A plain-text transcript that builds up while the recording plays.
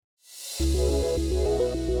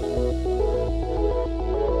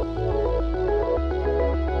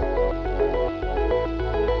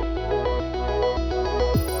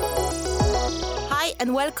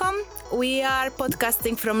and welcome. We are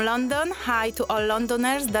podcasting from London. Hi to all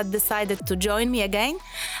Londoners that decided to join me again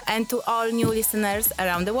and to all new listeners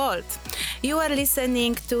around the world. You are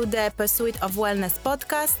listening to the Pursuit of Wellness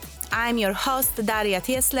podcast. I'm your host, Daria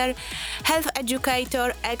Tiesler, health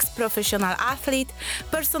educator, ex-professional athlete,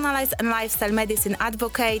 personalized and lifestyle medicine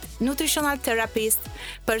advocate, nutritional therapist,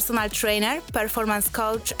 personal trainer, performance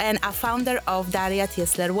coach, and a founder of Daria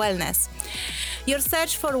Tiesler Wellness. Your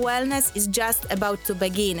search for wellness is just about to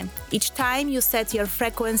begin. Each time you set your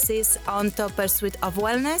frequencies onto Pursuit of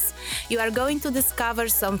Wellness, you are going to discover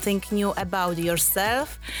something new about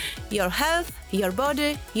yourself, your health, your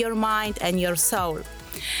body, your mind, and your soul.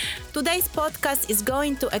 Today's podcast is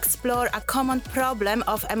going to explore a common problem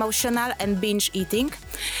of emotional and binge eating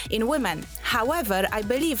in women. However, I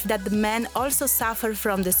believe that men also suffer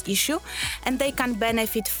from this issue and they can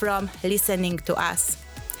benefit from listening to us.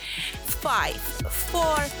 5,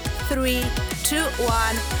 4, 3, 2,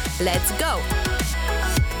 1, let's go!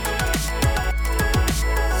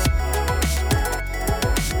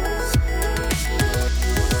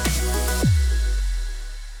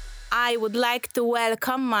 I would like to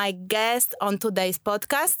welcome my guest on today's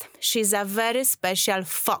podcast. She's a very special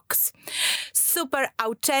fox. Super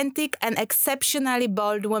authentic and exceptionally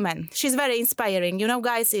bold woman. She's very inspiring. You know,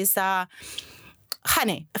 guys, is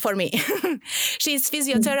honey for me. She's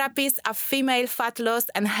physiotherapist, a female fat loss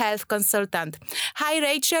and health consultant. Hi,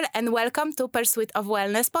 Rachel, and welcome to Pursuit of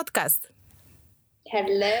Wellness podcast.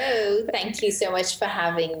 Hello. Thank you so much for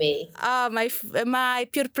having me. My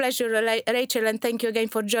pure pleasure, Rachel, and thank you again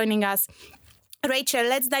for joining us. Rachel,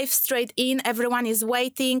 let's dive straight in. Everyone is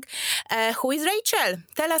waiting. Who is Rachel?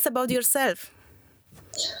 Tell us about yourself.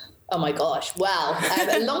 Oh my gosh. Well,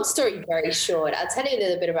 a long story very short. I'll tell you a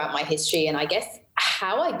little bit about my history and I guess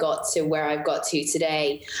how I got to where I've got to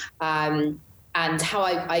today, and how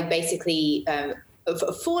I basically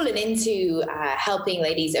fallen into helping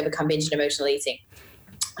ladies overcome binge and emotional eating.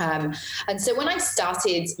 And so when I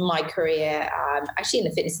started my career, actually in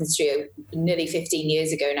the fitness industry nearly 15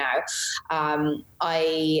 years ago now,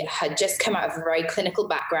 I had just come out of a very clinical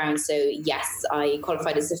background. So yes, I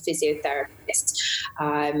qualified as a physiotherapist,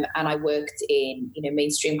 and I worked in,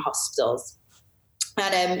 mainstream hospitals.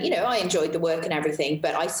 And, I enjoyed the work and everything,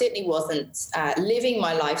 but I certainly wasn't living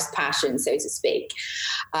my life's passion, so to speak.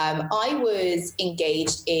 I was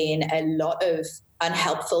engaged in a lot of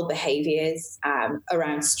unhelpful behaviors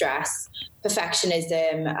around stress,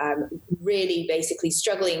 perfectionism, really basically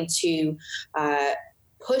struggling to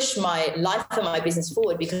push my life and my business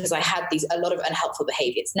forward because I had a lot of unhelpful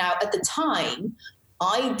behaviors. Now, at the time,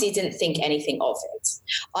 I didn't think anything of it.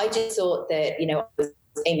 I just thought that, I was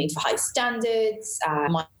aiming for high standards.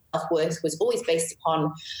 My self-worth was always based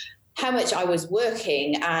upon how much I was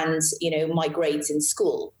working and, my grades in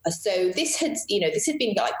school. So this had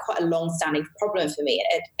been like quite a long-standing problem for me,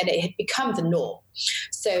 and it had become the norm.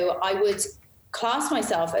 So I would class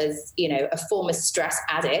myself as, a former stress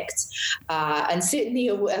addict, and certainly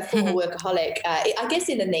a former workaholic, I guess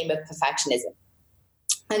in the name of perfectionism.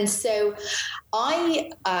 And so I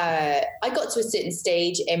got to a certain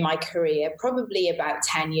stage in my career, probably about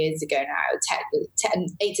 10 years ago now,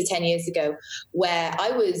 8 to 10 years ago, where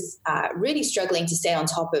I was really struggling to stay on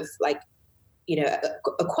top of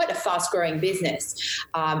quite a fast growing business.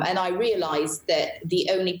 And I realized that the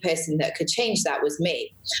only person that could change that was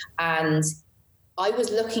me. And I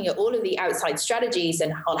was looking at all of the outside strategies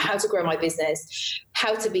and on how to grow my business,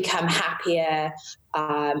 how to become happier.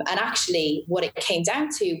 And actually what it came down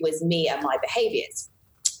to was me and my behaviors.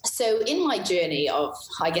 So in my journey of,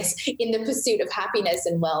 I guess, in the pursuit of happiness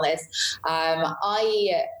and wellness,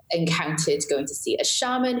 I encountered going to see a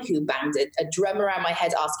shaman who banged a drum around my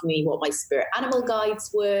head asking me what my spirit animal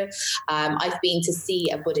guides were. I've been to see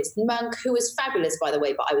a Buddhist monk who was fabulous, by the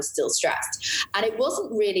way, but I was still stressed. And it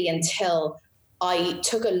wasn't really until I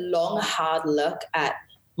took a long, hard look at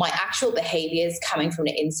my actual behaviors coming from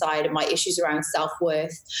the inside and my issues around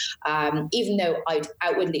self-worth. Even though I'd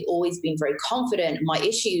outwardly always been very confident, my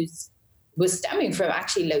issues were stemming from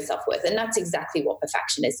actually low self-worth. And that's exactly what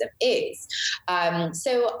perfectionism is.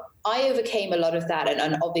 So I overcame a lot of that.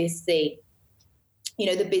 And obviously,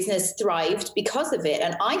 the business thrived because of it.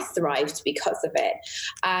 And I thrived because of it.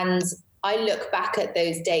 And I look back at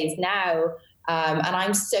those days now, and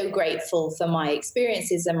I'm so grateful for my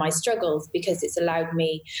experiences and my struggles because it's allowed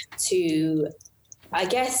me to, I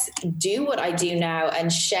guess, do what I do now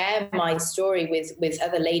and share my story with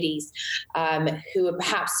other ladies who are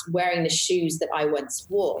perhaps wearing the shoes that I once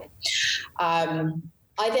wore.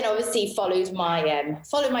 I then obviously followed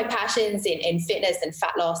my passions in fitness and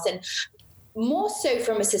fat loss, and more so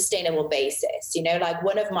from a sustainable basis. Like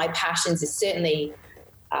one of my passions is certainly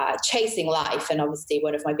chasing life. And obviously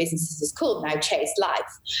one of my businesses is called now Chase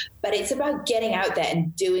Life, but it's about getting out there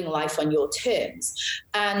and doing life on your terms.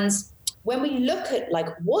 And when we look at like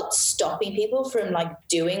what's stopping people from like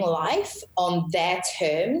doing life on their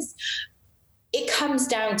terms, it comes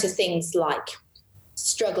down to things like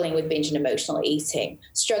struggling with binge and emotional eating,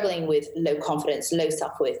 struggling with low confidence, low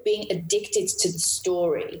self-worth, being addicted to the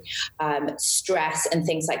story, stress and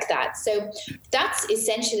things like that. So that's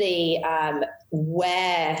essentially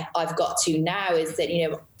where I've got to now, is that, you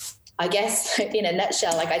know, I guess in a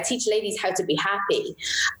nutshell, like I teach ladies how to be happy,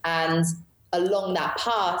 and along that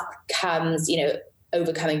path comes, you know,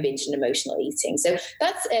 overcoming binge and emotional eating. So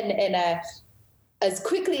that's in a as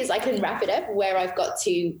quickly as I can wrap it up where I've got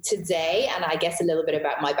to today, and I guess a little bit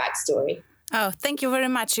about my backstory. Oh, thank you very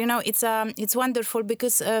much. You know, it's wonderful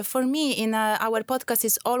because for me, in our podcast,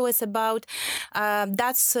 is always about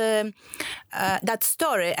that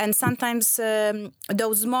story, and sometimes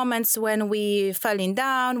those moments when we falling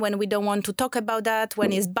down, when we don't want to talk about that,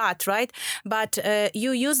 when it's bad, right? But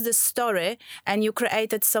you use this story and you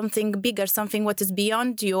created something bigger, something what is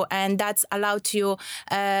beyond you, and that's allowed you,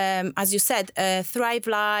 as you said, thrive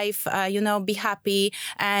life. You know, be happy,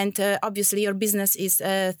 and obviously your business is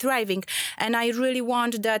thriving. And I really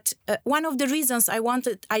want that. One of the reasons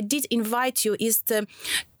I did invite you is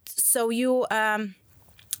so you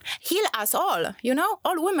heal us all, you know,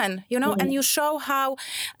 all women, you know, and you show how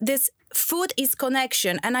this food is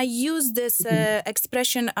connection. And I use this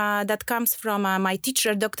expression that comes from my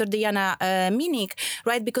teacher, Dr. Diana Minik,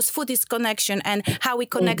 right? Because food is connection, and how we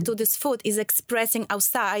connect to this food is expressing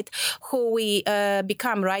outside who we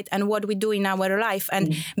become, right? And what we do in our life.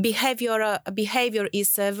 And behavior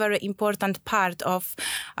is a very important part of,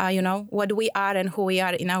 you know, what we are and who we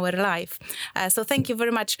are in our life. So thank you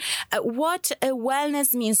very much. What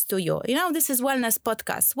wellness means to you? You know, this is Wellness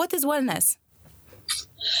Podcast. What is wellness?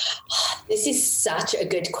 This is such a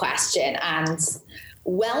good question. And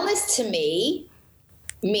wellness to me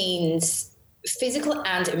means physical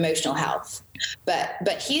and emotional health.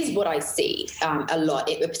 But here's what I see a lot,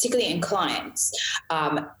 particularly in clients.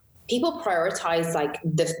 People prioritize like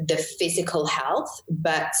the physical health,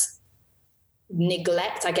 but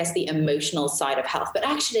neglect, I guess, the emotional side of health. But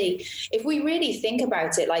actually, if we really think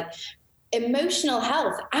about it, like emotional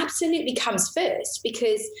health absolutely comes first,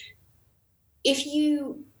 because if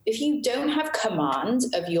you don't have command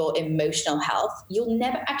of your emotional health, you'll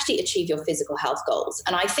never actually achieve your physical health goals.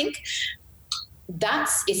 And I think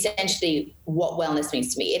that's essentially what wellness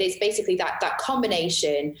means to me. It is basically that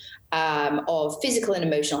combination of physical and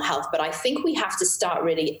emotional health. But I think we have to start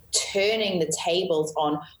really turning the tables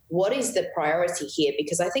on what is the priority here,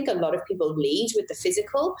 because I think a lot of people lead with the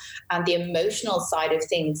physical, and the emotional side of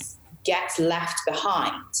things gets left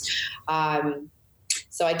behind.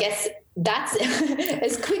 So I guess that's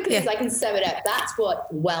as quickly as I can sum it up. That's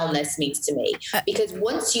what wellness means to me. Because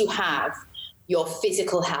once you have your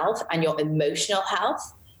physical health and your emotional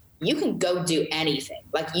health, you can go do anything.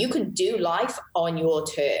 Like you can do life on your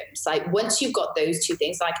terms. Like once you've got those two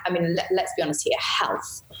things, like, I mean, let's be honest here,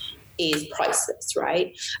 health is priceless,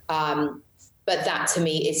 right? But that to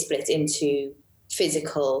me is split into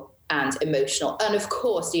physical and emotional. And of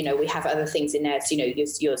course, you know, we have other things in there. So, you know,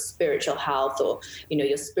 your spiritual health, or, you know,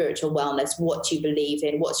 your spiritual wellness, what you believe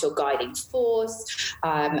in, what's your guiding force.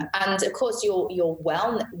 And of course, your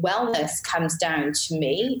wellness comes down to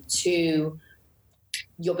me to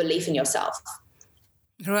your belief in yourself.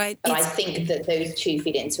 Right. But I think that those two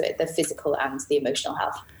feed into it, the physical and the emotional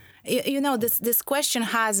health. You know, this question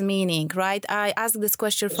has meaning, right? I ask this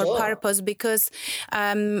question for purpose because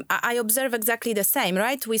I observe exactly the same,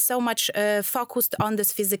 right? We so much focused on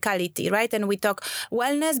this physicality, right? And we talk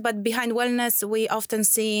wellness, but behind wellness, we often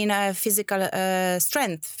see physical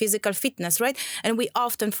strength, physical fitness, right? And we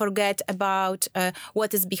often forget about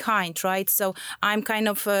what is behind, right? So I'm kind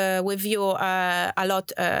of with you a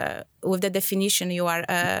lot with the definition you are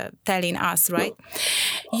telling us, right?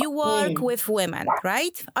 You work with women,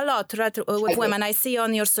 right? A lot with women. I see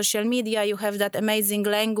on your social media you have that amazing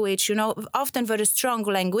language, you know, often very strong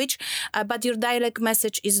language, but your direct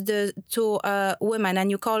message is to women, and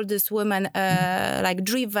you call this women like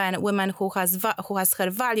driven, women who has her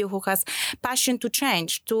value, who has passion to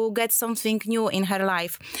change, to get something new in her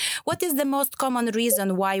life. What is the most common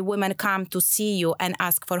reason why women come to see you and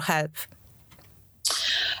ask for help?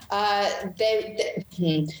 There's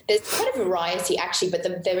quite a variety actually, but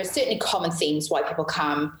there are certainly common themes why people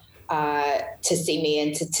come to see me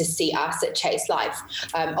and to see us at Chase Life.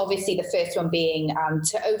 Obviously, the first one being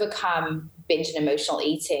to overcome binge and emotional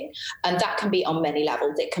eating. And that can be on many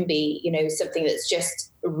levels. It can be, something that's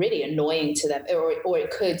just really annoying to them, or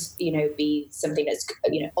it could, be something that's,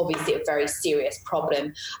 obviously a very serious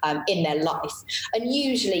problem in their life. And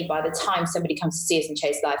usually by the time somebody comes to see us in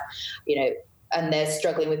Chase Life, and they're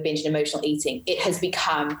struggling with binge and emotional eating, it has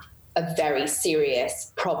become a very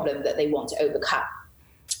serious problem that they want to overcome.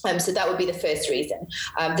 So that would be the first reason.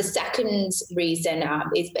 The second reason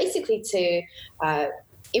is basically to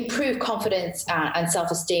improve confidence and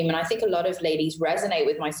self-esteem. And I think a lot of ladies resonate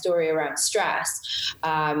with my story around stress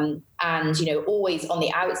and, always on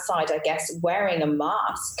the outside, I guess, wearing a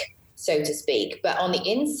mask, so to speak. But on the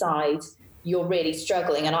inside, you're really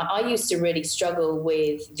struggling. And I used to really struggle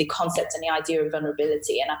with the concept and the idea of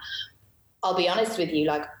vulnerability. And I'll be honest with you,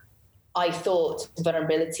 I thought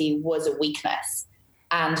vulnerability was a weakness.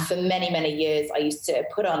 And for many, many years, I used to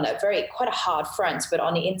put on quite a hard front, but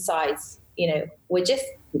on the inside, we're just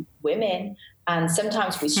women and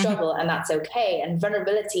sometimes we struggle and that's okay. And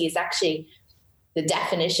vulnerability is actually the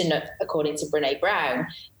definition of, according to Brené Brown,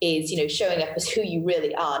 is, showing up as who you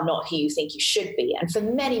really are, not who you think you should be. And for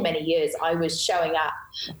many, many years, I was showing up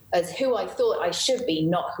as who I thought I should be,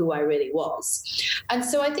 not who I really was. And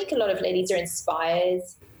so I think a lot of ladies are inspired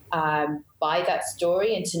by that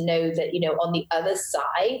story, and to know that, on the other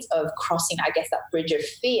side of crossing, I guess, that bridge of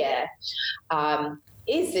fear,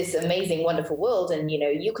 is this amazing, wonderful world. And,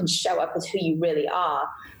 you can show up as who you really are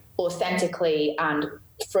authentically and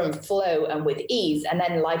from flow and with ease. And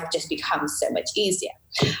then life just becomes so much easier.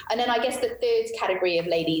 And then I guess the third category of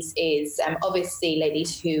ladies is obviously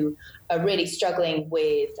ladies who are really struggling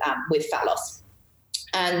with fat loss.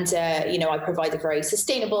 And, I provide a very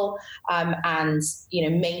sustainable and,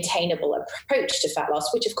 maintainable approach to fat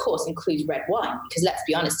loss, which, of course, includes red wine. Because let's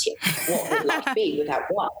be honest here, what would life be without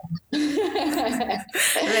wine?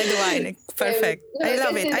 Red wine. Perfect. So, I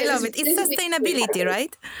love it. It's sustainability,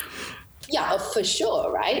 right? Yeah, for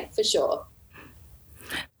sure, right? For sure.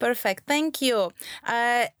 Perfect. Thank you.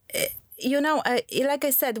 Like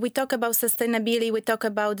I said, we talk about sustainability, we talk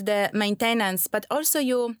about the maintenance, but also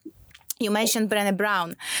you mentioned Brené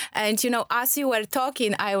Brown. And, as you were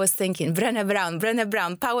talking, I was thinking, Brené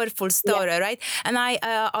Brown, powerful story, right? And I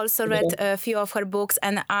also read a few of her books,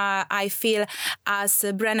 and I feel as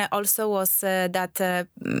Brené also was that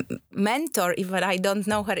mentor, even I don't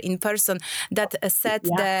know her in person, that set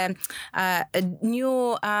the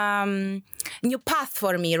new path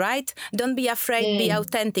for me, right? Don't be afraid, be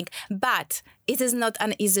authentic. But it is not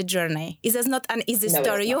an easy journey. It is not an easy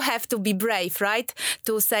story. You have to be brave, right?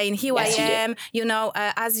 To saying, here I am,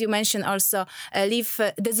 as you mentioned also, leave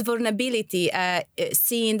this vulnerability,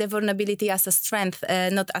 seeing the vulnerability as a strength,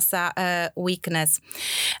 not as a weakness.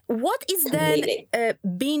 What is then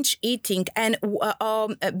binge eating and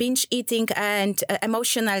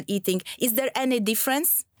emotional eating? Is there any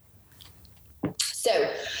difference? So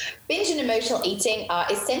binge and emotional eating are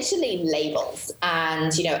essentially labels.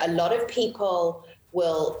 And, a lot of people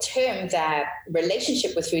will term their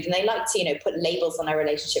relationship with food, and they like to, put labels on their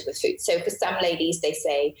relationship with food. So for some ladies, they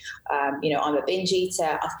say, I'm a binge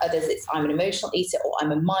eater. Others, it's I'm an emotional eater, or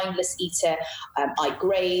I'm a mindless eater. I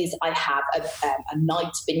graze. I have a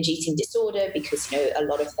night binge eating disorder because, a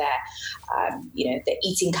lot of their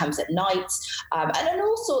eating comes at night. And then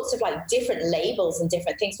all sorts of different labels and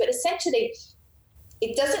different things. But essentially,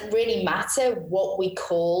 it doesn't really matter what we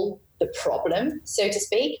call the problem, so to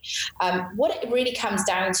speak. What it really comes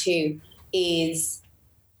down to is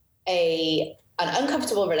an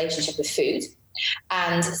uncomfortable relationship with food,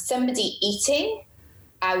 and somebody eating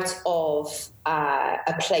out of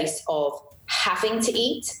a place of having to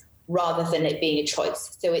eat rather than it being a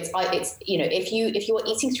choice. So it's if you are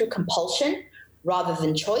eating through compulsion rather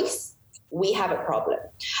than choice, we have a problem,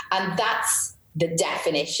 and that's the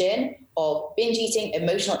definition of binge eating,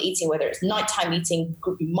 emotional eating, whether it's nighttime eating,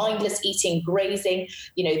 mindless eating, grazing.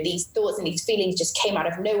 These thoughts and these feelings just came out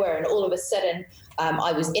of nowhere, and all of a sudden,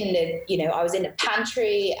 I was in the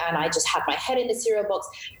pantry and I just had my head in the cereal box.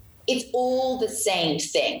 It's all the same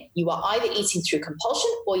thing. You are either eating through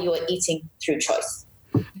compulsion or you are eating through choice.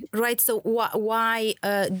 Right. So why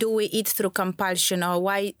do we eat through compulsion, or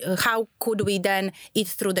how could we then eat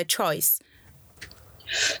through the choice?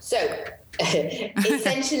 So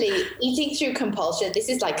essentially eating through compulsion, this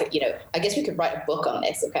is I guess we could write a book on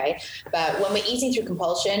this, okay? But when we're eating through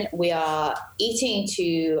compulsion, we are eating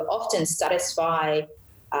to often satisfy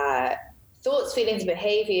thoughts, feelings,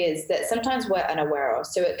 behaviors that sometimes we're unaware of.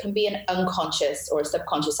 So it can be an unconscious or a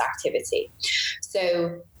subconscious activity.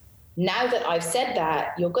 So now that I've said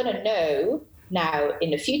that, you're going to know Now, in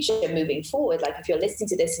the future, moving forward, like if you're listening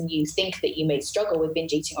to this and you think that you may struggle with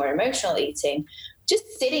binge eating or emotional eating,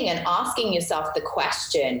 just sitting and asking yourself the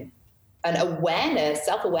question, and awareness,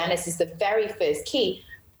 self-awareness is the very first key.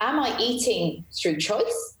 Am I eating through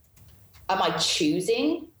choice? Am I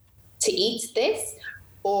choosing to eat this?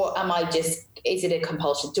 Or is it a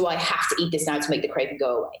compulsion? Do I have to eat this now to make the craving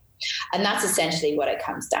go away? And that's essentially what it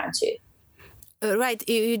comes down to. Right.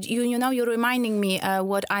 You know, you're reminding me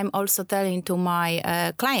what I'm also telling to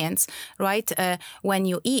my clients, right? When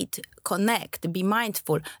you eat, connect, be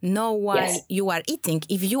mindful, know why you are eating.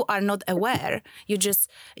 If you are not aware, you just,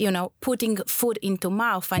 putting food into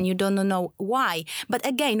mouth and you don't know why. But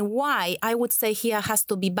again, why, I would say here has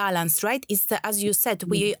to be balanced, right? It's as you said,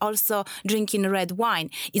 we also drinking red wine.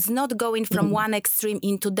 It's not going from one extreme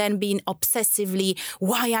into then being obsessively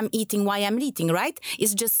why I'm eating, right?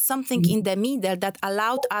 It's just something in the middle that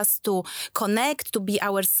allowed us to connect, to be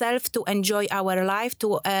ourselves, to enjoy our life,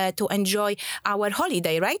 to enjoy our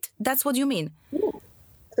holiday, right? That's what you mean.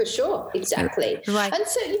 For sure, exactly. Right. And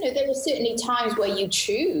so, there are certainly times where you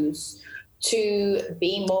choose to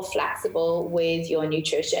be more flexible with your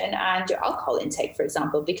nutrition and your alcohol intake, for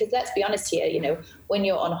example, because let's be honest here, when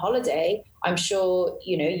you're on holiday, I'm sure,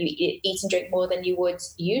 you eat and drink more than you would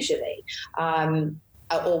usually.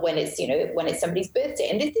 Or when it's somebody's birthday.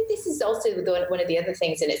 And this is also one of the other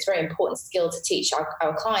things, and it's a very important skill to teach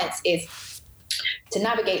our clients, is to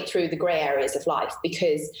navigate through the gray areas of life,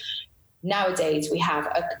 because nowadays we have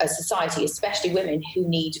a society, especially women, who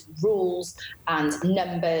need rules and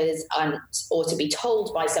numbers or to be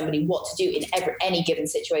told by somebody what to do in any given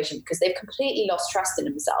situation, because they've completely lost trust in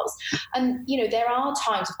themselves. And, there are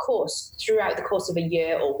times, of course, throughout the course of a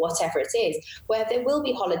year or whatever it is, where there will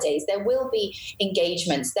be holidays, there will be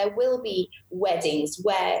engagements, there will be weddings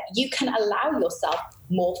where you can allow yourself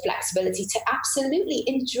more flexibility to absolutely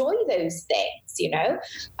enjoy those things,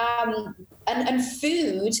 and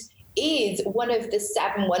food is one of the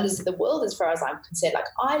 7 wonders of the world, as far as I'm concerned. Like,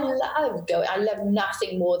 I love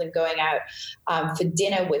nothing more than going out for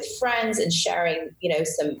dinner with friends and sharing,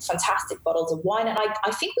 some fantastic bottles of wine. And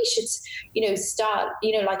I think we should, start,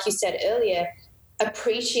 like you said earlier,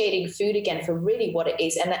 appreciating food again for really what it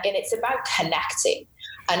is. And it's about connecting.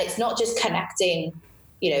 And it's not just connecting,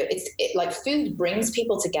 like food brings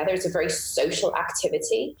people together. It's a very social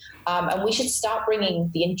activity. And we should start bringing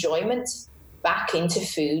the enjoyment back into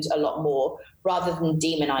food a lot more, rather than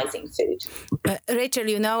demonizing food. Rachel,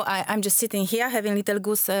 I'm just sitting here having little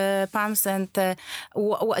goosebumps, and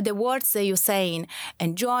the words that you're saying: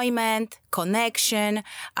 enjoyment, connection,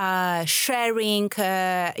 sharing,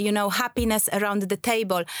 happiness around the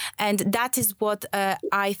table. And that is what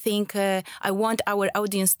I think I want our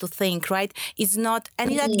audience to think, right? It's not,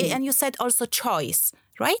 and you said also choice,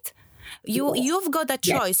 right? You've got a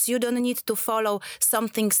choice. You don't need to follow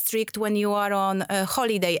something strict when you are on a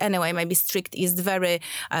holiday. Anyway, maybe strict is very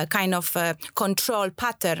kind of control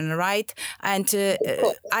pattern, right? And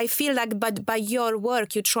I feel like, but by your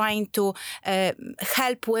work, you're trying to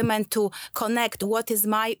help women to connect what is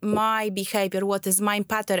my behavior, what is my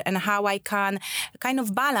pattern, and how I can kind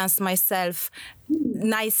of balance myself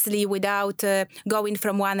nicely without going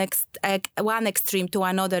from one extreme to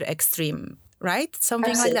another extreme. Right?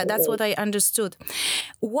 Something Absolutely. like that. That's what I understood.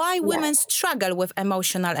 Why women struggle with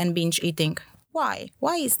emotional and binge eating? Why?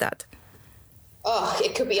 Why is that? Oh,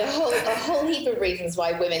 it could be a whole heap of reasons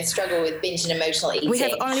why women struggle with binge and emotional eating. We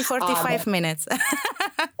have only 45 minutes. I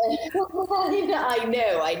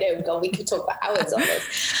know. God, we could talk for hours on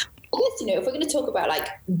this. I guess, if we're going to talk about like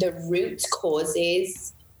the root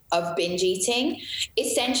causes of binge eating,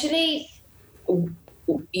 essentially,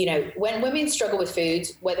 when women struggle with food,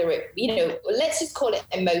 whether it, let's just call it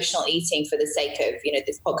emotional eating for the sake of,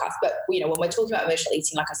 this podcast. But, when we're talking about emotional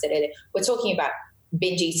eating, like I said earlier, we're talking about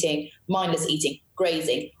binge eating, mindless eating,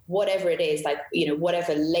 grazing, whatever it is, like,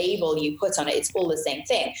 whatever label you put on it, it's all the same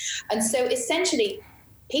thing. And so essentially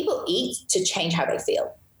people eat to change how they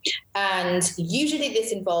feel. And usually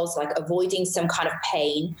this involves like avoiding some kind of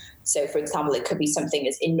pain. So for example, it could be something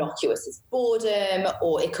as innocuous as boredom,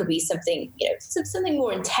 or it could be something, something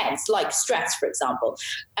more intense like stress, for example,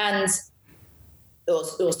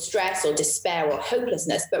 or stress or despair or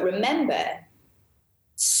hopelessness. But remember,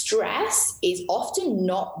 stress is often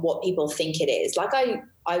not what people think it is. Like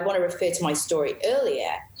I want to refer to my story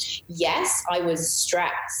earlier. Yes, I was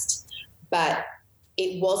stressed, but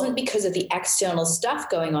it wasn't because of the external stuff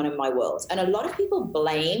going on in my world. And a lot of people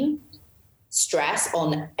blame stress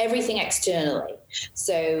on everything externally.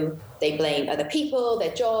 So they blame other people,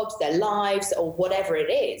 their jobs, their lives, or whatever it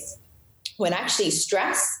is, when actually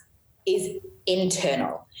stress is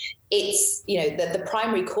internal. It's, the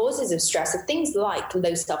primary causes of stress are things like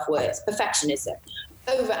low self-worth, perfectionism,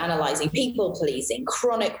 overanalyzing, people pleasing,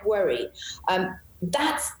 chronic worry.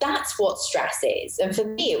 That's what stress is. And for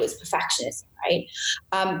me, it was perfectionism, right?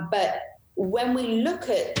 But when we look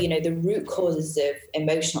at, the root causes of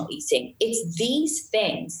emotional eating, it's these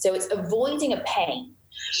things. So it's avoiding a pain,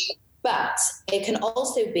 but it can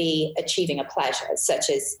also be achieving a pleasure, such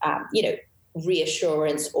as,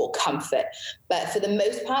 reassurance or comfort. But for the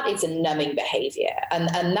most part, it's a numbing behavior.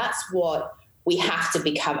 And that's what we have to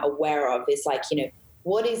become aware of, is like,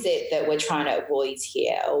 what is it that we're trying to avoid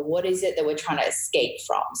here? Or what is it that we're trying to escape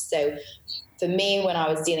from? So for me, when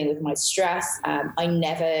I was dealing with my stress, I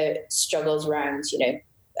never struggled around,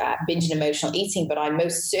 binge and emotional eating, but I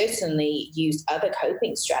most certainly used other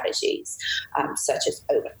coping strategies, such as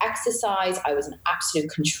over-exercise. I was an absolute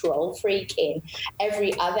control freak in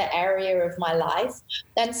every other area of my life.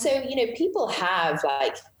 And so, people have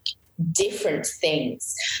like different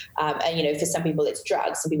things. And, for some people it's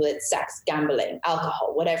drugs, some people it's sex, gambling,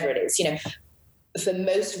 alcohol, whatever it is, For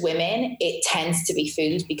most women, it tends to be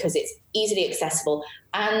food because it's easily accessible,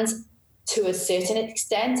 and to a certain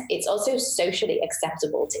extent, it's also socially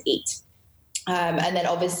acceptable to eat. And then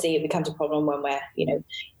obviously it becomes a problem when we're,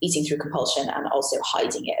 eating through compulsion and also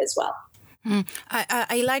hiding it as well.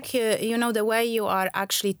 I like, the way you are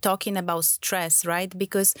actually talking about stress, right?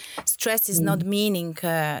 Because stress is not meaning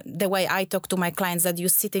the way I talk to my clients, that you're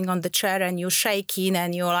sitting on the chair and you're shaking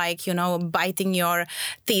and you're like, biting your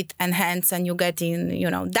teeth and hands and you're getting,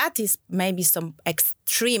 that is maybe some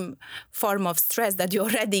extreme form of stress that you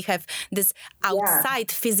already have this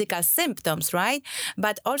outside physical symptoms, right?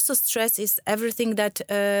 But also stress is everything that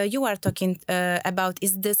you are talking about,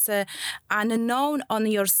 is this unknown on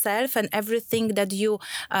yourself and everything that you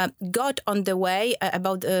got on the way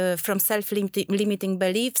about from self-limiting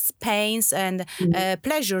beliefs, pains, and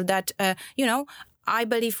pleasure that, I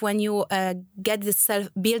believe when you build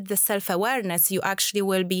the self-awareness, you actually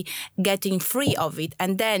will be getting free of it.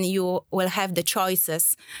 And then you will have the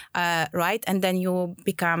choices, right? And then you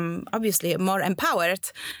become obviously more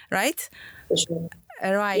empowered, right? For sure.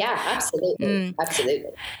 Right. Yeah, absolutely.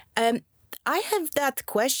 Absolutely. I have that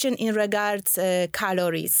question in regards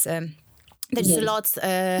calories. There's lots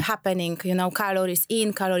happening, calories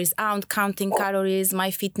in, calories out, counting calories,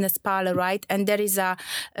 MyFitnessPal, right? And there is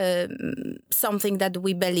something that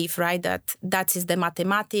we believe, right? That is the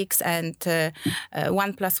mathematics, and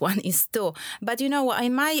 1 + 1 is 2. But,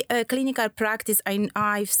 in my clinical practice,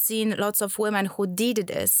 I've seen lots of women who did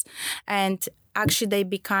this, and actually they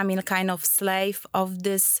become a kind of slave of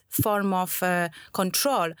this form of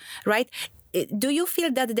control, right? Do you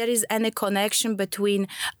feel that there is any connection between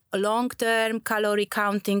long-term calorie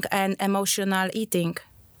counting and emotional eating?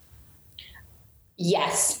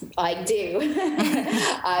 Yes, I do.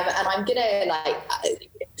 And I'm going to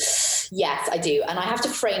yes, I do. And I have to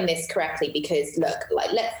frame this correctly because look,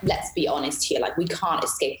 let's be honest here. We can't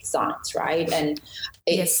escape the science, right? And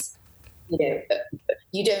it's,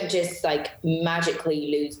 you don't just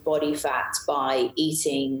magically lose body fat by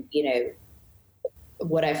eating,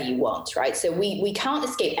 whatever you want, right? So we can't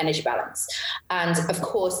escape energy balance. And of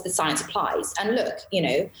course the science applies. And look,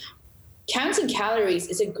 counting calories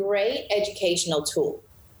is a great educational tool.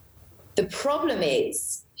 The problem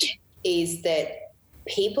is that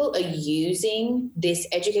people are using this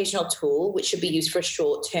educational tool, which should be used for a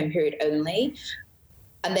short-term period only,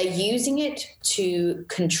 and they're using it to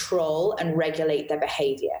control and regulate their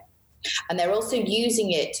behavior. And they're also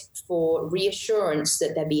using it for reassurance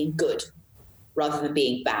that they're being good rather than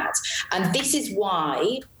being bad. And this is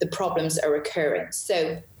why the problems are occurring.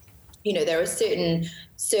 So, there are certain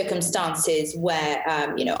circumstances where,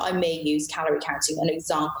 I may use calorie counting. An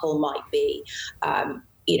example might be,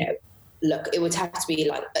 look, it would have to be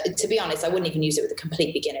to be honest, I wouldn't even use it with a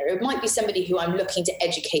complete beginner. It might be somebody who I'm looking to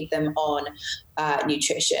educate them on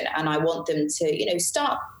nutrition, and I want them to,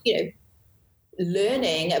 start,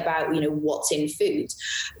 learning about, what's in food.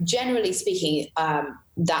 Generally speaking,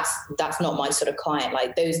 that's not my sort of client.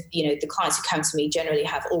 Those, the clients who come to me generally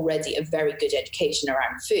have already a very good education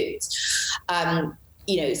around food.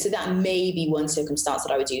 So that may be one circumstance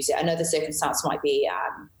that I would use it. Another circumstance might be,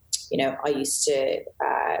 I used to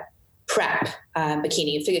prep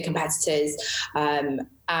bikini and figure competitors,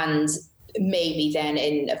 and maybe then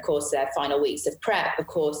in, of course, their final weeks of prep, of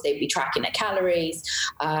course, they'd be tracking their calories,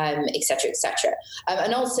 et cetera, et cetera.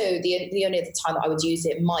 And also the only other time that I would use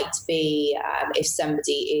it might be if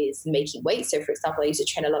somebody is making weight. So for example, I used to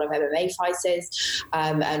train a lot of MMA fighters,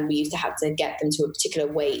 and we used to have to get them to a particular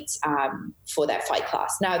weight for their fight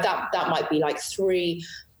class. Now that might be 3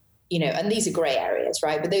 and these are gray areas,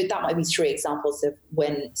 right? But that might be 3 examples of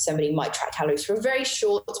when somebody might track calories for a very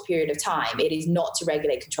short period of time. It is not to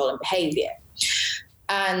regulate, control, and behavior.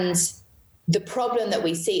 And the problem that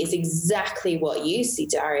we see is exactly what you see,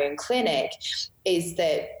 Daria, in clinic, is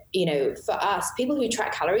that, for us, people who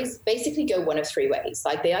track calories basically go one of 3 ways.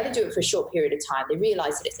 Like, they either do it for a short period of time, they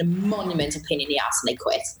realize that it's a monumental pain in the ass, and they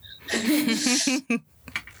quit.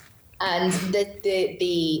 And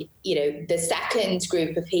the second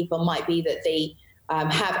group of people might be that they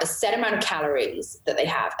have a set amount of calories that they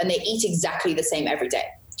have, and they eat exactly the same every day.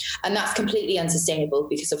 And that's completely unsustainable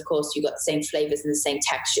because, of course, you've got the same flavors and the same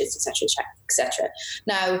textures, et cetera.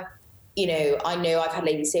 Now, I know I've had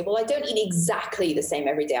ladies say, well, I don't eat exactly the same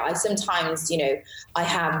every day. I sometimes, I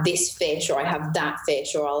have this fish or I have that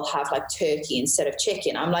fish, or I'll have like turkey instead of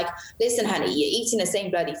chicken. I'm like, listen, honey, you're eating the same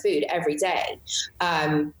bloody food every day.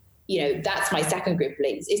 That's my second group of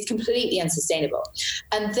ladies. It's completely unsustainable.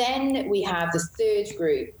 And then we have the third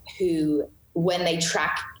group who, when they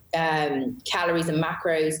track calories and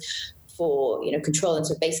macros for, control and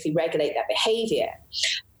to basically regulate their behavior,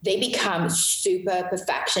 they become super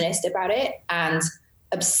perfectionist about it and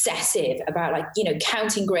obsessive about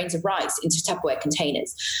counting grains of rice into Tupperware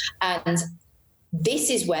containers. And this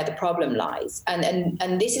is where the problem lies.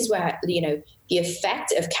 And this is where, the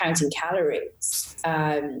effect of counting calories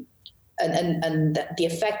and the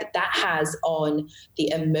effect that has on the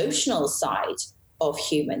emotional side of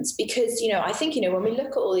humans. Because, I think, when we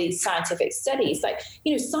look at all these scientific studies,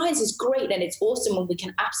 science is great and it's awesome and we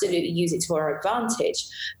can absolutely use it to our advantage,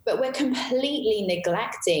 but we're completely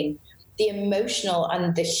neglecting the emotional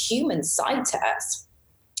and the human side to us.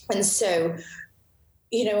 And so,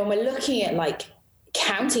 when we're looking at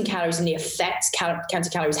counting calories and the effect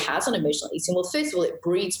counting calories has on emotional eating, well, first of all, it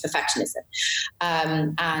breeds perfectionism.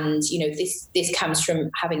 And this comes from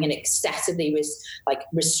having an excessively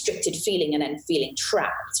restricted feeling and then feeling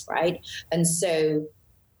trapped, right? And so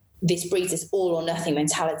this breeds this all or nothing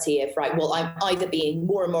mentality of, right, well, I'm either being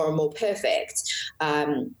more and more and more perfect,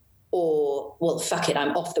 or, well, fuck it,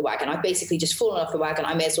 I'm off the wagon. I've basically just fallen off the wagon.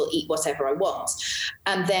 I may as well eat whatever I want.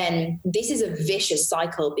 And then this is a vicious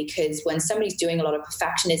cycle, because when somebody's doing a lot of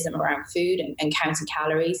perfectionism around food and counting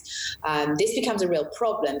calories, this becomes a real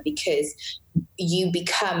problem, because you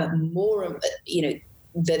become more,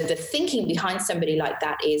 the thinking behind somebody like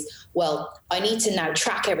that is, well, I need to now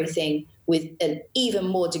track everything with an even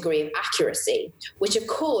more degree of accuracy, which of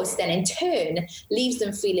course then in turn leaves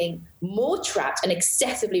them feeling more trapped and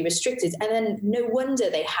excessively restricted. And then no wonder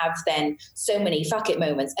they have then so many fuck it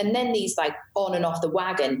moments. And then these on and off the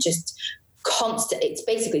wagon, just constant, it's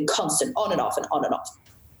basically constant on and off and on and off.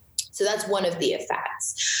 So that's one of the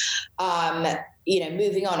effects.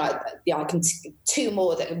 Moving on, I can 2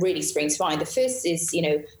 more that really spring to mind. The first is,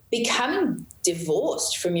 becoming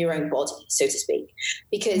divorced from your own body, so to speak,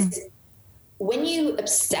 because when you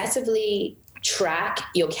obsessively track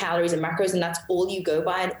your calories and macros, and that's all you go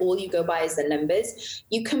by, and all you go by is the numbers,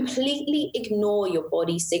 you completely ignore your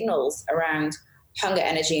body's signals around hunger,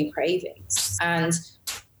 energy, and cravings. And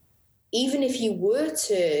even if you were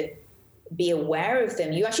to be aware of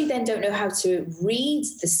them, you actually then don't know how to read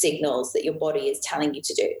the signals that your body is telling you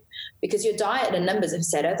to do, because your diet and numbers have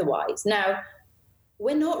said otherwise. Now,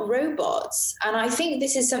 we're not robots. And I think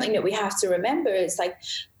this is something that we have to remember. It's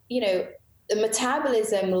the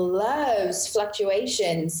metabolism loves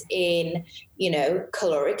fluctuations in,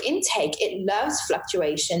 caloric intake. It loves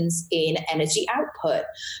fluctuations in energy output.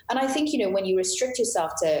 And I think, when you restrict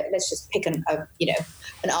yourself to, let's just pick an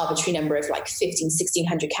arbitrary number of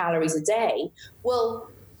 1,600 calories a day. Well,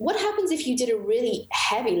 what happens if you did a really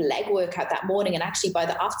heavy leg workout that morning and actually by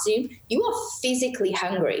the afternoon, you are physically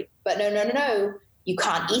hungry, but no. You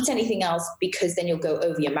can't eat anything else, because then you'll go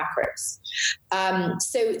over your macros.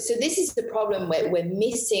 So this is the problem where we're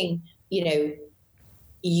missing, you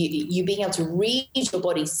being able to read your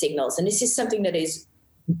body's signals. And this is something that is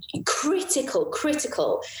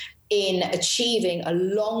critical in achieving a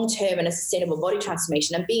long-term and a sustainable body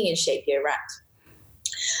transformation and being in shape year-round.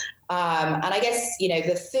 And I guess,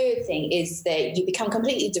 the third thing is that you become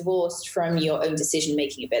completely divorced from your own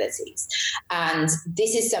decision-making abilities. And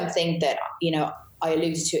this is something that, I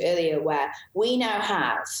alluded to earlier, where we now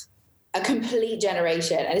have a complete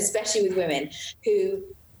generation, and especially with women, who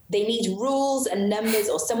they need rules and numbers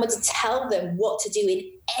or someone to tell them what to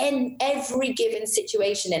do in every given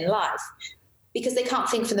situation in life, because they can't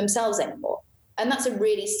think for themselves anymore. And that's a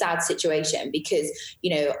really sad situation, because,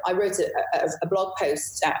 I wrote a blog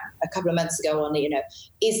post a couple of months ago on,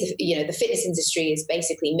 the fitness industry is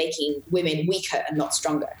basically making women weaker and not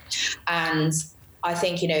stronger. And I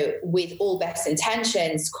think, with all best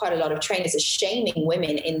intentions, quite a lot of trainers are shaming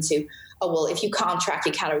women into, oh, well, if you can't track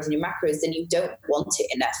your calories and your macros, then you don't want it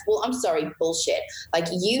enough. Well, I'm sorry, bullshit. Like,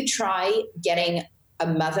 you try getting a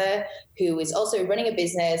mother who is also running a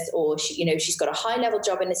business, or she's got a high level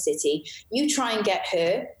job in the city. You try and get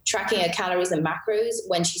her tracking her calories and macros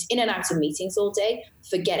when she's in and out of meetings all day.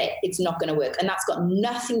 Forget it. It's not going to work. And that's got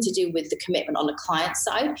nothing to do with the commitment on the client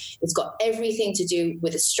side. It's got everything to do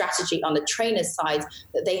with the strategy on the trainer's side,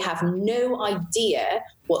 that they have no idea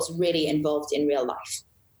what's really involved in real life.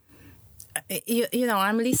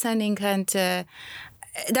 I'm listening, and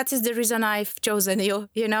that is the reason I've chosen you,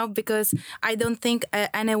 because I don't think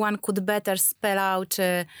anyone could better spell out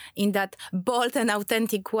in that bold and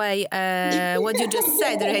authentic way what you just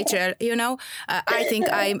said, Rachel. I think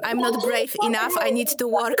I'm not brave enough. I need to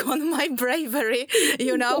work on my bravery,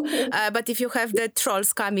 but if you have the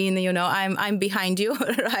trolls coming, I'm behind you,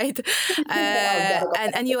 right?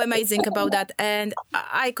 And you're amazing about that. And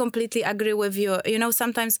I completely agree with you.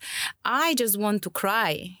 Sometimes I just want to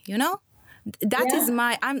cry, That is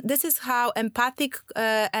this is how empathic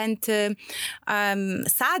and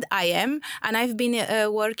sad I am. And I've been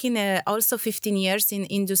working also 15 years in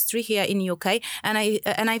industry here in UK. And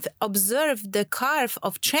I've observed the curve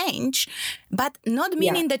of change, but not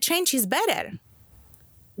meaning the change is better.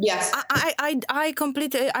 Yes,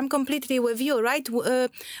 I'm completely with you, right?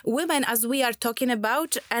 Women, as we are talking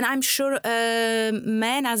about, and I'm sure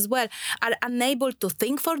men as well, are unable to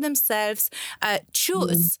think for themselves,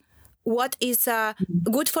 choose what is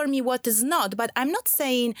good for me, what is not. But I'm not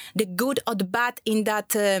saying the good or the bad in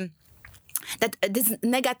that that this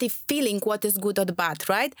negative feeling, what is good or bad,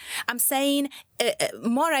 right? I'm saying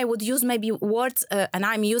more I would use maybe words, and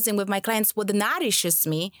I'm using with my clients, what nourishes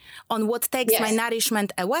me on what takes my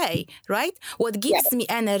nourishment away, right? What gives me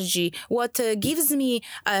energy, what gives me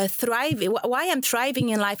thriving, why I'm thriving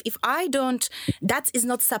in life. If I don't, that is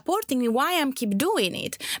not supporting me, why I'm keep doing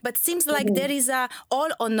it. But seems like there is a all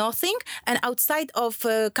or nothing, and outside of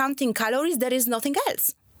counting calories, there is nothing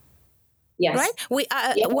else. Yes. Right.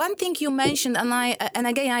 One thing you mentioned, and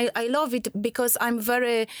again I love it because I'm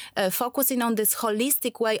very focusing on this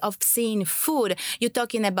holistic way of seeing food. You're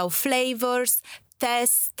talking about flavors,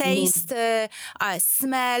 taste,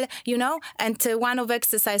 smell, and one of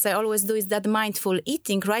exercise I always do is that mindful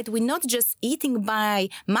eating, right? We're not just eating by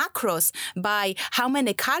macros, by how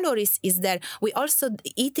many calories is there. We're also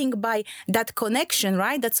eating by that connection,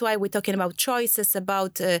 right? That's why we're talking about choices,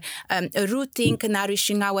 about rooting,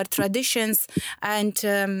 nourishing our traditions. And,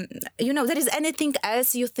 there is anything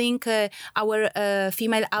else you think our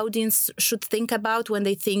female audience should think about when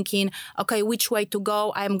they're thinking, okay, which way to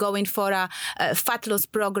go? I'm going for a fat loss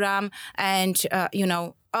program, and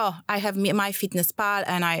I have my fitness pal,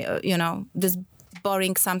 and I this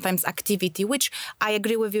boring sometimes activity, which I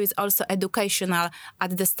agree with you is also educational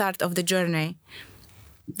at the start of the journey.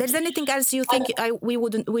 There's anything else you think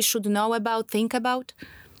we should know about, think about?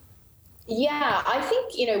 Yeah, I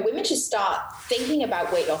think, women should start thinking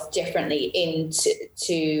about weight loss differently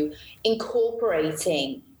into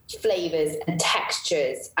incorporating flavors and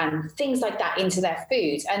textures and things like that into their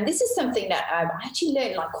food. And this is something that I actually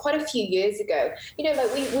learned quite a few years ago.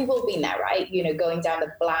 We've all been there, right? Going down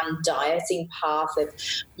the bland dieting path of,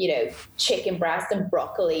 chicken breast and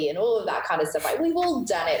broccoli and all of that kind of stuff. We've all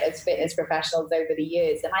done it as fitness professionals over the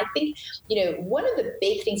years. And I think, one of the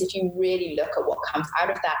big things, if you really look at what comes out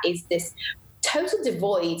of that, is this total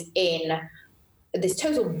void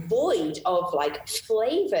of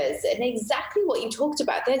flavors, and exactly what you talked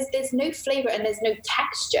about. There's no flavor and there's no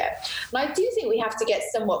texture. And I do think we have to get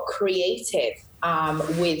somewhat creative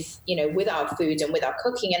with our food and with our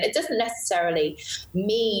cooking. And it doesn't necessarily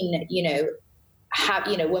mean,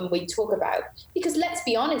 when we talk about, because let's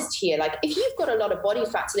be honest here, if you've got a lot of body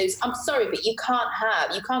fat to lose, I'm sorry, but you can't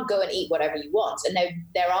go and eat whatever you want. And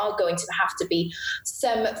there are going to have to be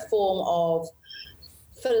some form of,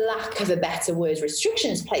 for lack of a better word,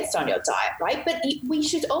 restrictions placed on your diet, right? But we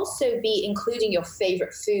should also be including your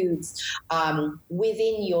favorite foods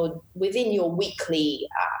within your weekly,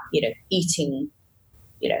 eating,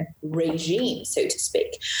 regime, so to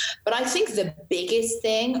speak. But I think the biggest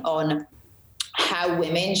thing on how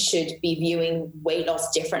women should be viewing weight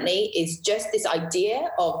loss differently is just this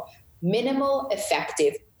idea of minimal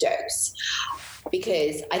effective dose.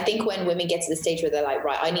 Because I think when women get to the stage where they're like,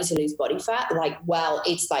 right, I need to lose body fat,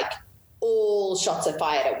 it's all shots are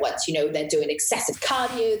fired at once. They're doing excessive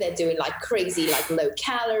cardio, they're doing crazy, low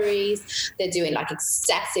calories, they're doing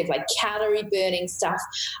excessive, calorie burning stuff.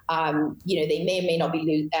 They may or may not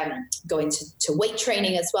be going to weight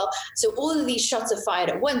training as well. So all of these shots are fired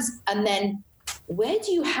at once. And then where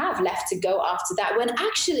do you have left to go after that? When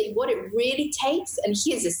actually what it really takes, and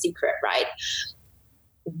here's a secret, right?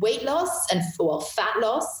 Weight loss and fat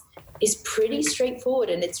loss is pretty straightforward,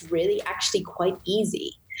 and it's really actually quite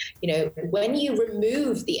easy. When you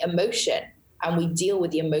remove the emotion and we deal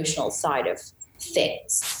with the emotional side of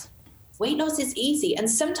things, weight loss is easy. And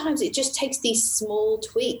sometimes it just takes these small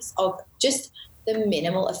tweaks of just the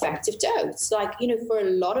minimal effective dose. Like, for a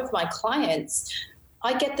lot of my clients,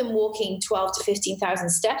 I get them walking 12 to 15,000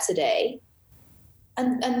 steps a day.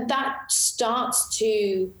 And that starts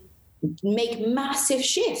to make massive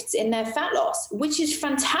shifts in their fat loss, which is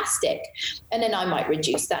fantastic. And then I might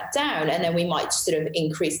reduce that down, and then we might sort of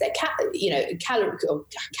increase their calorie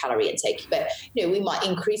intake, but we might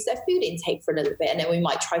increase their food intake for a little bit, and then we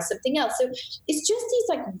might try something else. So it's just these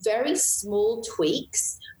like very small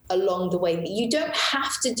tweaks along the way. You don't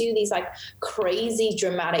have to do these like crazy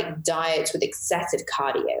dramatic diets with excessive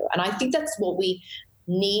cardio. And I think that's what we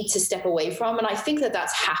need to step away from. And I think that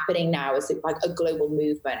that's happening now as like a global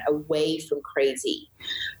movement away from crazy.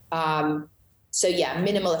 So yeah,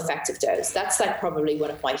 minimal effective dose. That's like probably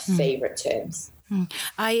one of my favorite terms.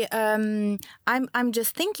 I'm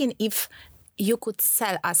just thinking if you could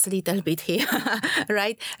sell us a little bit here,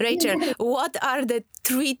 right? Rachel, what are the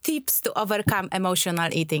 3 tips to overcome emotional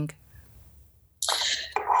eating?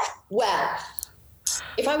 Well,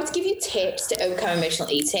 if I were to give you tips to overcome emotional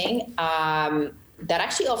eating, that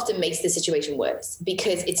actually often makes the situation worse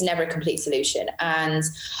because it's never a complete solution. And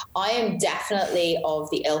I am definitely of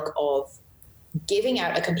the ilk of giving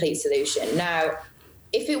out a complete solution. Now,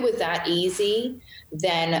 if it were that easy,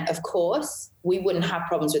 then of course we wouldn't have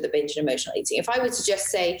problems with the binge and emotional eating. If I were to just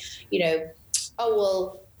say, oh,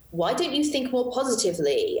 well, why don't you think more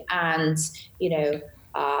positively? And,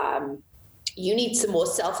 you need some more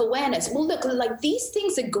self-awareness. Well, look, like these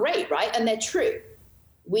things are great, right? And they're true.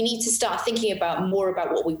 We need to start thinking more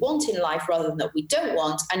about what we want in life rather than what we don't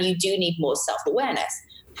want. And you do need more self-awareness.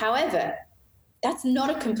 However, that's not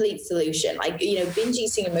a complete solution. Like, binge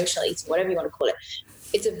eating, emotional eating, whatever you want to call it.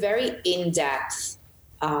 It's a very in-depth,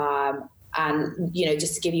 and,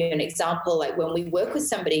 just to give you an example, like when we work with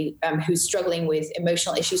somebody who's struggling with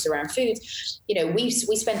emotional issues around food, we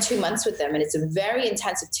spend 2 months with them, and it's a very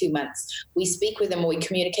intensive 2 months. We speak with them or we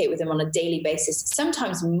communicate with them on a daily basis,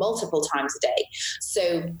 sometimes multiple times a day.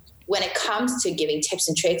 So when it comes to giving tips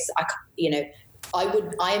and tricks,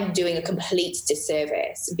 I am doing a complete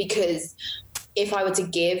disservice, because if I were to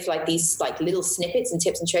give like these like little snippets and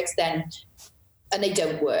tips and tricks, and they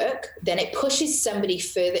don't work, then it pushes somebody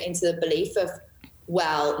further into the belief of,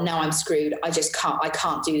 well, now I'm screwed. I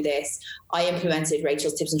can't do this. I implemented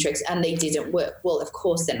Rachel's tips and tricks and they didn't work. Well, of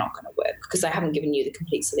course they're not going to work because I haven't given you the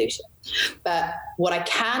complete solution. But what I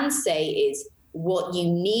can say is what you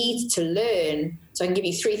need to learn. So I can give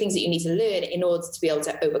you 3 things that you need to learn in order to be able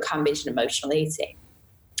to overcome binge and emotional eating.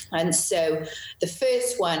 And so the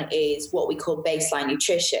first one is what we call baseline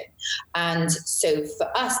nutrition. And so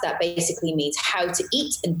for us, that basically means how to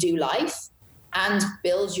eat and do life and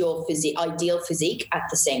build your ideal physique at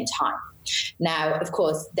the same time. Now, of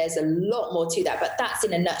course, there's a lot more to that, but that's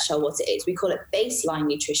in a nutshell what it is. We call it baseline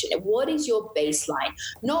nutrition. What is your baseline?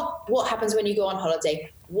 Not what happens when you go on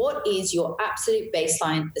holiday. What is your absolute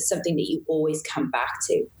baseline? That's something that you always come back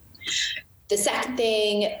to. The second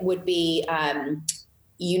thing would be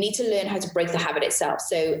you need to learn how to break the habit itself.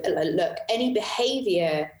 So look, any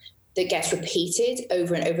behavior that gets repeated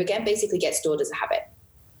over and over again basically gets stored as a habit.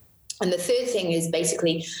 And the third thing is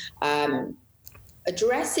basically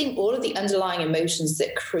addressing all of the underlying emotions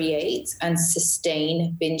that create and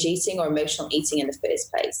sustain binge eating or emotional eating in the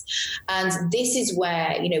first place. And this is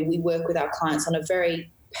where, we work with our clients on a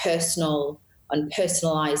very personal and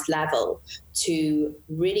personalized level to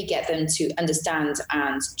really get them to understand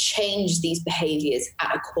and change these behaviors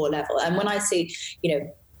at a core level. And when I say,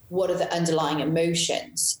 what are the underlying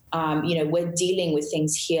emotions? We're dealing with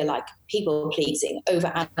things here like people pleasing,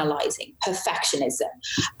 overanalyzing, perfectionism,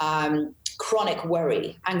 chronic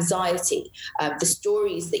worry, anxiety, the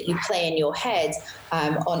stories that you play in your head,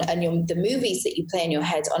 the movies that you play in your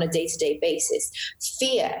head on a day-to-day basis,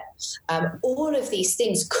 fear. All of these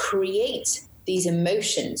things create these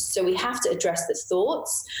emotions. So we have to address the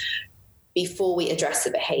thoughts before we address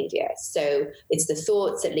the behavior. So it's the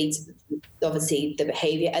thoughts that lead to obviously the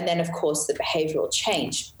behavior, and then of course the behavioral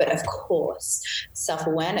change. But of course,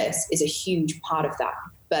 self-awareness is a huge part of that.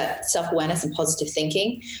 But self-awareness and positive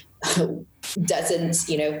thinking doesn't,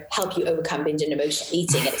 help you overcome binge and emotional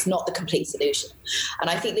eating. It's not the complete solution.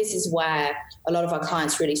 And I think this is where a lot of our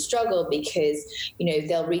clients really struggle because,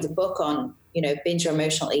 they'll read a book on, binge or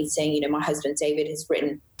emotional eating. My husband, David, has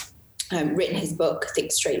written written his book,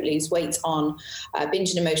 Think Straight, Lose Weight, on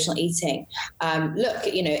binge and emotional eating. Look,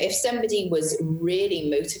 if somebody was really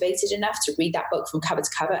motivated enough to read that book from cover to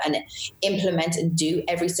cover and implement and do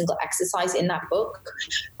every single exercise in that book,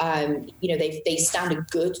 they stand a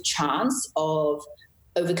good chance of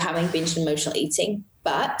overcoming binge and emotional eating.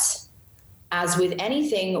 But as with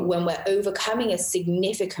anything, when we're overcoming a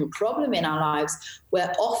significant problem in our lives,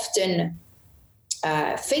 we're often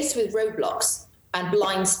faced with roadblocks and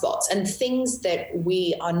blind spots and things that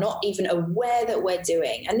we are not even aware that we're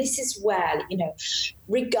doing. And this is where,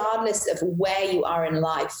 regardless of where you are in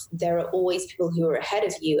life, there are always people who are ahead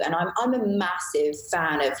of you. And I'm a massive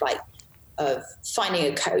fan of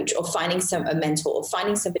finding a coach or finding a mentor or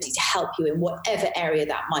finding somebody to help you in whatever area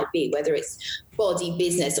that might be, whether it's body,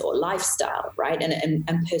 business, or lifestyle, right?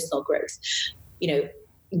 And personal growth.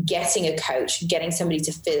 Getting a coach, getting somebody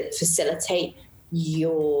to facilitate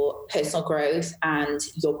your personal growth and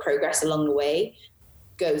your progress along the way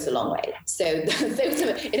goes a long way. So those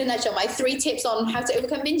are, in a nutshell, my 3 tips on how to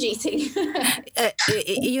overcome binge eating.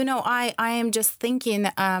 I am just thinking,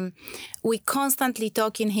 we constantly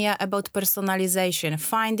talking here about personalization,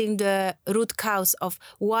 finding the root cause of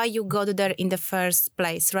why you got there in the first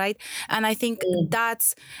place, right? And I think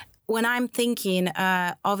that's when I'm thinking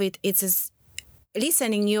of it, it's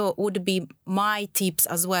listening you would be my tips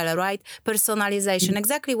as well, right? Personalization,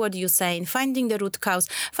 exactly what you're saying, finding the root cause,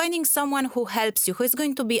 finding someone who helps you, who is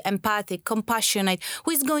going to be empathic, compassionate,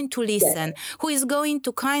 who is going to listen, who is going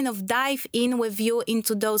to kind of dive in with you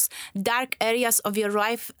into those dark areas of your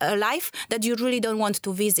life that you really don't want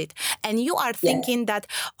to visit. And you are thinking that,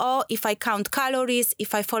 if I count calories,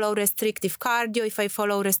 if I follow restrictive cardio, if I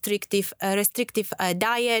follow restrictive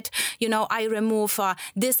diet, I remove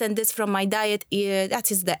this and this from my diet, that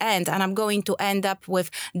is the end, and I'm going to end up with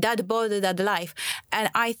that body, that life. And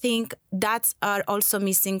I think that's are also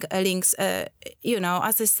missing links. As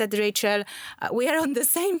I said, Rachel, we are on the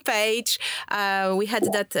same page. We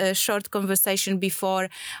had that short conversation before,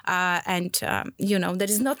 and there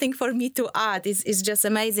is nothing for me to add. It's just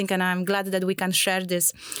amazing, and I'm glad that we can share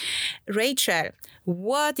this. Rachel,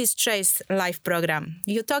 what is Chase Life program?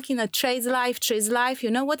 You're talking a Chase Life.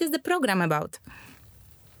 What is the program about?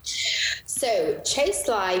 So Chase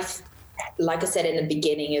Life, like I said in the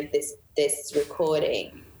beginning of this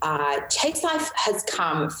recording, Chase Life has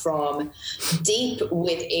come from deep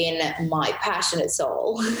within my passionate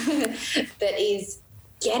soul that is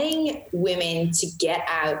getting women to get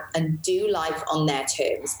out and do life on their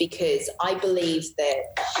terms, because I believe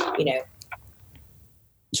that,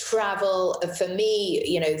 travel for me,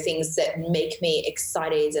 things that make me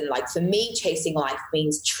excited, and for me, chasing life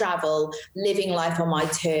means travel, living life on my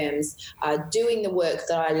terms, doing the work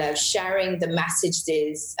that I love, sharing the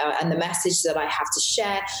messages and the message that I have to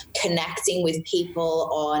share, connecting with people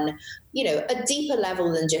on a deeper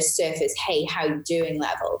level than just surface, hey, how you doing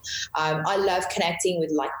level. I love connecting with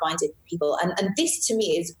like-minded people. And this to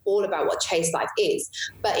me is all about what Chase Life is.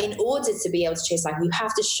 But in order to be able to chase life, you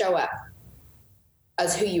have to show up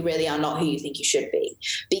as who you really are, not who you think you should be.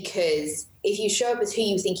 Because if you show up as who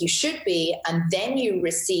you think you should be, and then you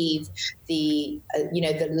receive the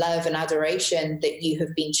love and adoration that you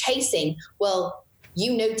have been chasing, well,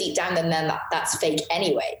 deep down that that's fake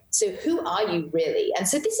anyway. So who are you really? And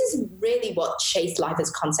so this is really what Chase Life as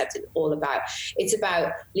concept is all about. It's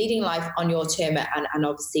about leading life on your term, and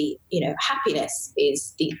obviously, happiness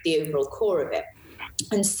is the overall core of it.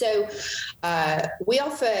 And so we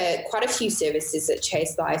offer quite a few services at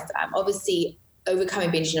Chase Life. Obviously, overcoming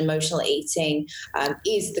binge and emotional eating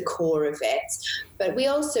is the core of it. But we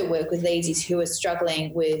also work with ladies who are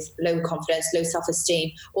struggling with low confidence, low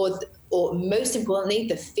self-esteem, or most importantly,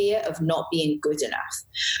 the fear of not being good enough.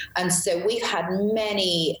 And so we've had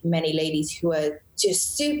many, many ladies who are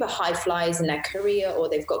just super high flyers in their career, or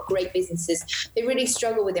they've got great businesses. They really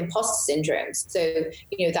struggle with imposter syndromes. So,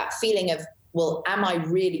 that feeling of, well, am I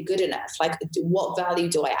really good enough? What value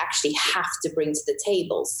do I actually have to bring to the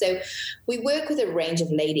table? So we work with a range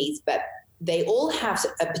of ladies, but they all have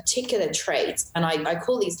a particular trait. And I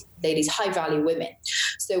call these ladies high-value women.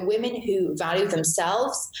 So women who value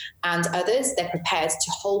themselves and others, they're prepared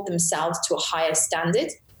to hold themselves to a higher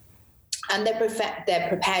standard. And they're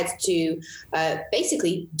prepared to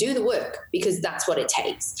basically do the work, because that's what it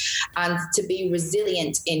takes. And to be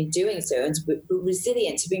resilient in doing so, and to be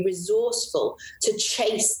resilient, to be resourceful, to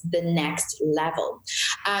chase the next level.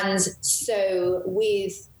 And so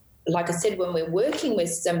like I said, when we're working with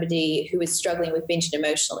somebody who is struggling with binge and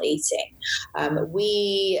emotional eating,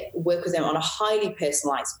 we work with them on a highly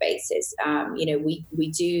personalized basis.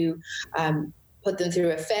 We do put them through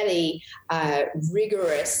a fairly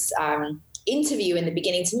rigorous interview in the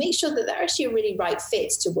beginning to make sure that they're actually a really right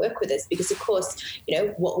fit to work with us, because of course,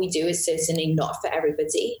 what we do is certainly not for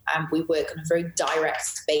everybody. We work on a very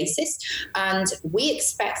direct basis, and we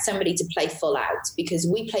expect somebody to play full out because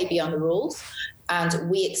we play beyond the rules, and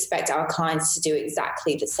we expect our clients to do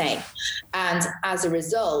exactly the same. And as a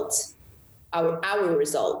result, our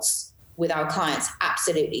results with our clients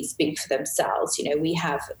absolutely speak for themselves. We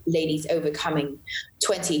have ladies overcoming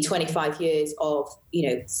 20, 25 years of,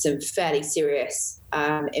 some fairly serious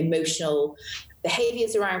emotional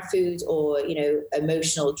behaviors around food, or,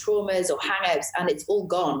 emotional traumas or hang-ups, and it's all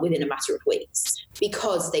gone within a matter of weeks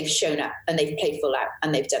because they've shown up and they've played full out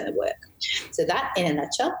and they've done the work. So that, in a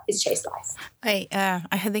nutshell, is Chase Life.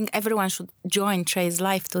 I think everyone should join Chase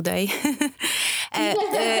Life today.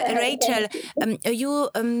 Rachel,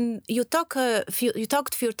 you talked a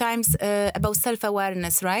few times about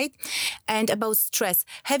self-awareness, right? And about stress.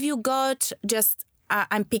 Have you got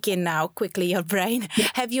I'm picking now quickly your brain.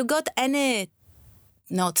 Have you got any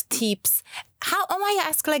tips? How am I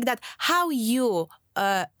ask like that? How you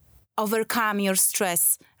overcome your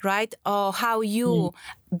stress, right? Or how you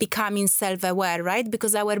becoming self-aware, right?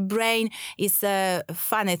 Because our brain is a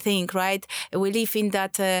funny thing, right? We live in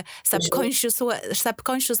that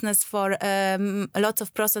subconsciousness for lots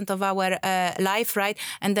of % of our life, right?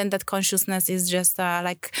 And then that consciousness is just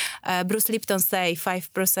like Bruce Lipton say,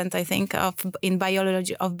 5%, I think, in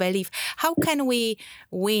biology of belief. How can we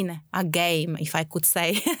win a game, if I could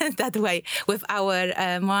say that way, with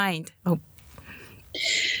our mind? Oh.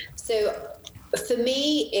 So for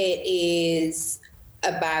me, it is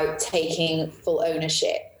about taking full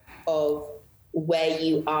ownership of where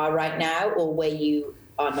you are right now or where you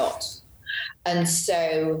are not. And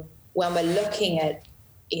so when we're looking at,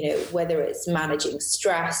 whether it's managing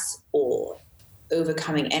stress or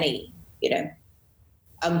overcoming any,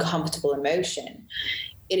 uncomfortable emotion,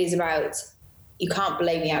 it is about, you can't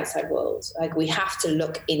blame the outside world. Like, we have to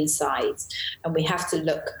look inside, and we have to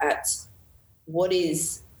look at what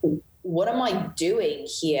am I doing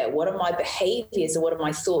here? What are my behaviors or what are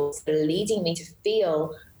my thoughts that are leading me to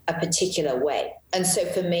feel a particular way? And so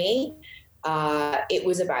for me, it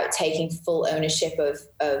was about taking full ownership of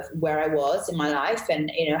where I was in my life and,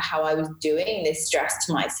 how I was doing this stress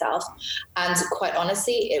to myself. And quite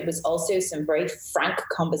honestly, it was also some very frank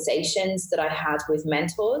conversations that I had with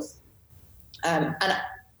mentors. And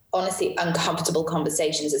honestly, uncomfortable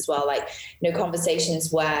conversations as well. Like,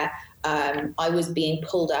 conversations where I was being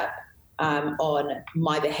pulled up on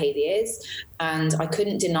my behaviors and I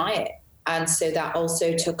couldn't deny it. And so that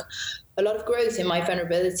also took a lot of growth in my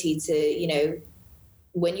vulnerability to,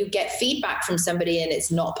 when you get feedback from somebody and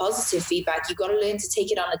it's not positive feedback, you've got to learn to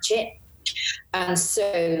take it on the chin. And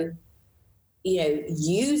so,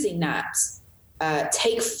 using that,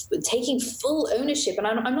 taking full ownership. And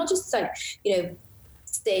I'm not just like, I'm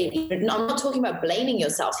not talking about blaming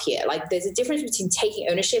yourself here. Like, there's a difference between taking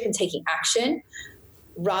ownership and taking action,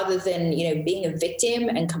 rather than, being a victim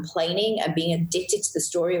and complaining and being addicted to the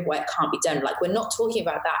story of why it can't be done. Like, we're not talking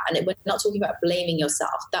about that. And we're not talking about blaming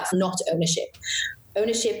yourself. That's not ownership.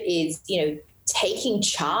 Ownership is, taking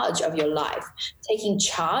charge of your life, taking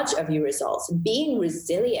charge of your results, being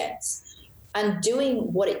resilient and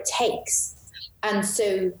doing what it takes. And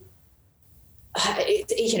so,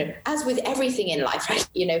 as with everything in life, right?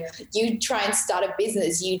 You try and start a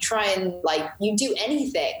business, you try and you do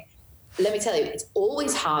anything. Let me tell you, it's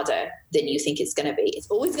always harder than you think it's going to be. It's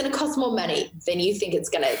always going to cost more money than you think it's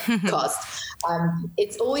going to cost.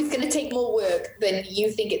 It's always going to take more work than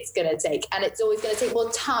you think it's going to take. And it's always going to take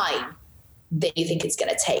more time than you think it's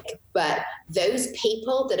going to take. But those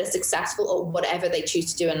people that are successful or whatever they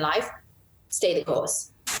choose to do in life, stay the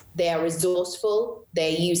course. They are resourceful,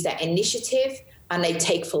 they use their initiative, and they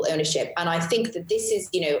take full ownership. And I think that this is,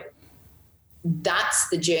 that's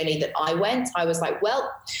the journey that I went. I was like,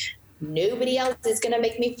 well, nobody else is going to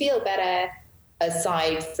make me feel better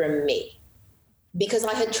aside from me. Because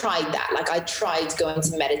I had tried that. Like, I tried going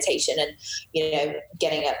to meditation and,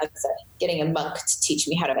 getting a monk to teach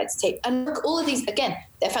me how to meditate. And look, all of these, again,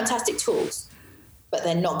 they're fantastic tools, but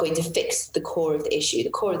they're not going to fix the core of the issue. The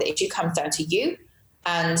core of the issue comes down to you.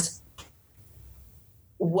 And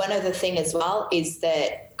one other thing as well is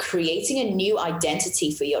that creating a new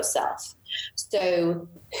identity for yourself. So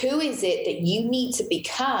who is it that you need to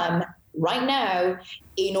become right now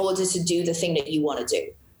in order to do the thing that you want to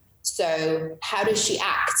do? So how does she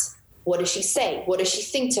act? What does she say? What does she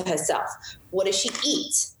think to herself? What does she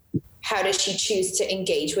eat? How does she choose to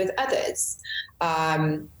engage with others?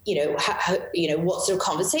 What sort of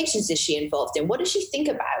conversations is she involved in? What does she think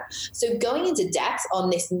about? So going into depth on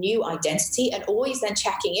this new identity and always then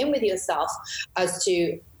checking in with yourself as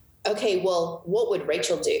to, okay, well, what would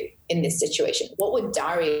Rachel do in this situation? What would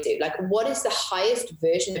Daria do? Like, what is the highest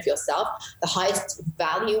version of yourself, the highest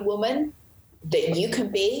value woman that you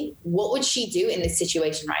can be? What would she do in this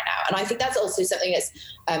situation right now? And I think that's also something that's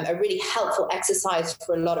a really helpful exercise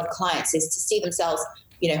for a lot of clients, is to see themselves,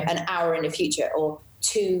 an hour in the future, or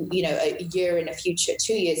a year in the future,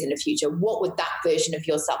 2 years in the future. What would that version of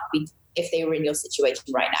yourself be if they were in your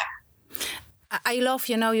situation right now? I love,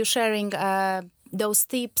 you sharing those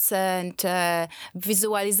tips and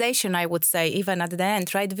visualization, I would say, even at the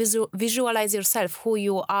end, right? Visualize yourself, who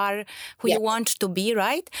you are, who you want to be,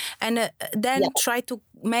 right? And then try to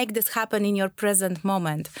make this happen in your present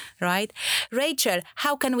moment, right? Rachel,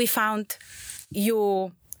 how can we find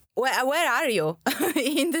you? Where are you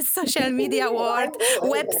in the social media world,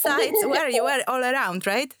 websites? Where are you? Where all around,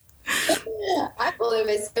 right? I'm all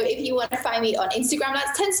over. So if you want to find me on Instagram,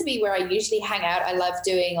 that tends to be where I usually hang out. I love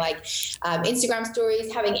doing Instagram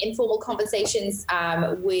stories, having informal conversations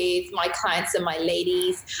with my clients and my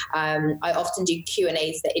ladies. I often do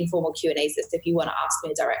Q&As, the informal Q&As. So if you want to ask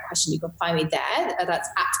me a direct question, you can find me there. That's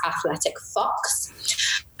at Athletic Fox.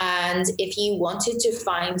 And if you wanted to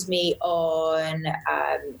find me on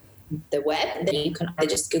the web, then you can either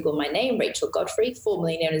just Google my name, Rachel Godfrey,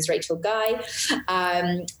 formerly known as Rachel Guy.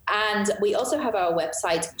 And we also have our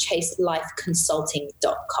website,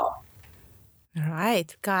 chaselifeconsulting.com. All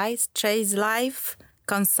right, guys,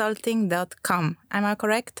 chaselifeconsulting.com. Am I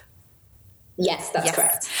correct? Yes, that's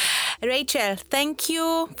correct. Rachel, thank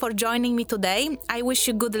you for joining me today. I wish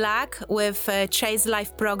you good luck with Chase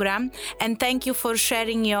Life program, and thank you for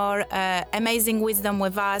sharing your amazing wisdom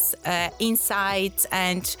with us, insights,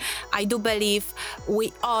 and I do believe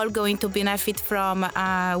we all going to benefit from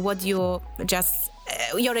what you just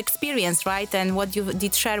your experience, right, and what you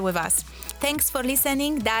did share with us. Thanks for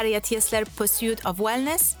listening, Daria Tiesler, Pursuit of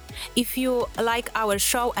Wellness. If you like our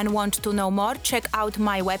show and want to know more, check out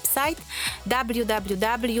my website,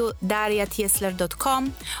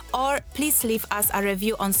 www.dariatiesler.com, or please leave us a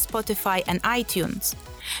review on Spotify and iTunes.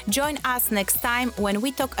 Join us next time when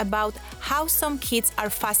we talk about how some kids are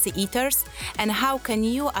fussy eaters and how can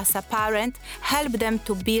you as a parent help them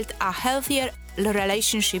to build a healthier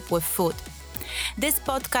relationship with food. This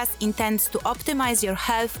podcast intends to optimize your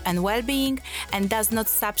health and well-being and does not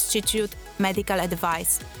substitute medical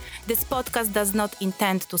advice. This podcast does not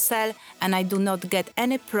intend to sell, and I do not get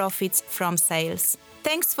any profits from sales.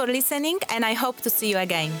 Thanks for listening, and I hope to see you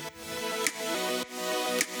again.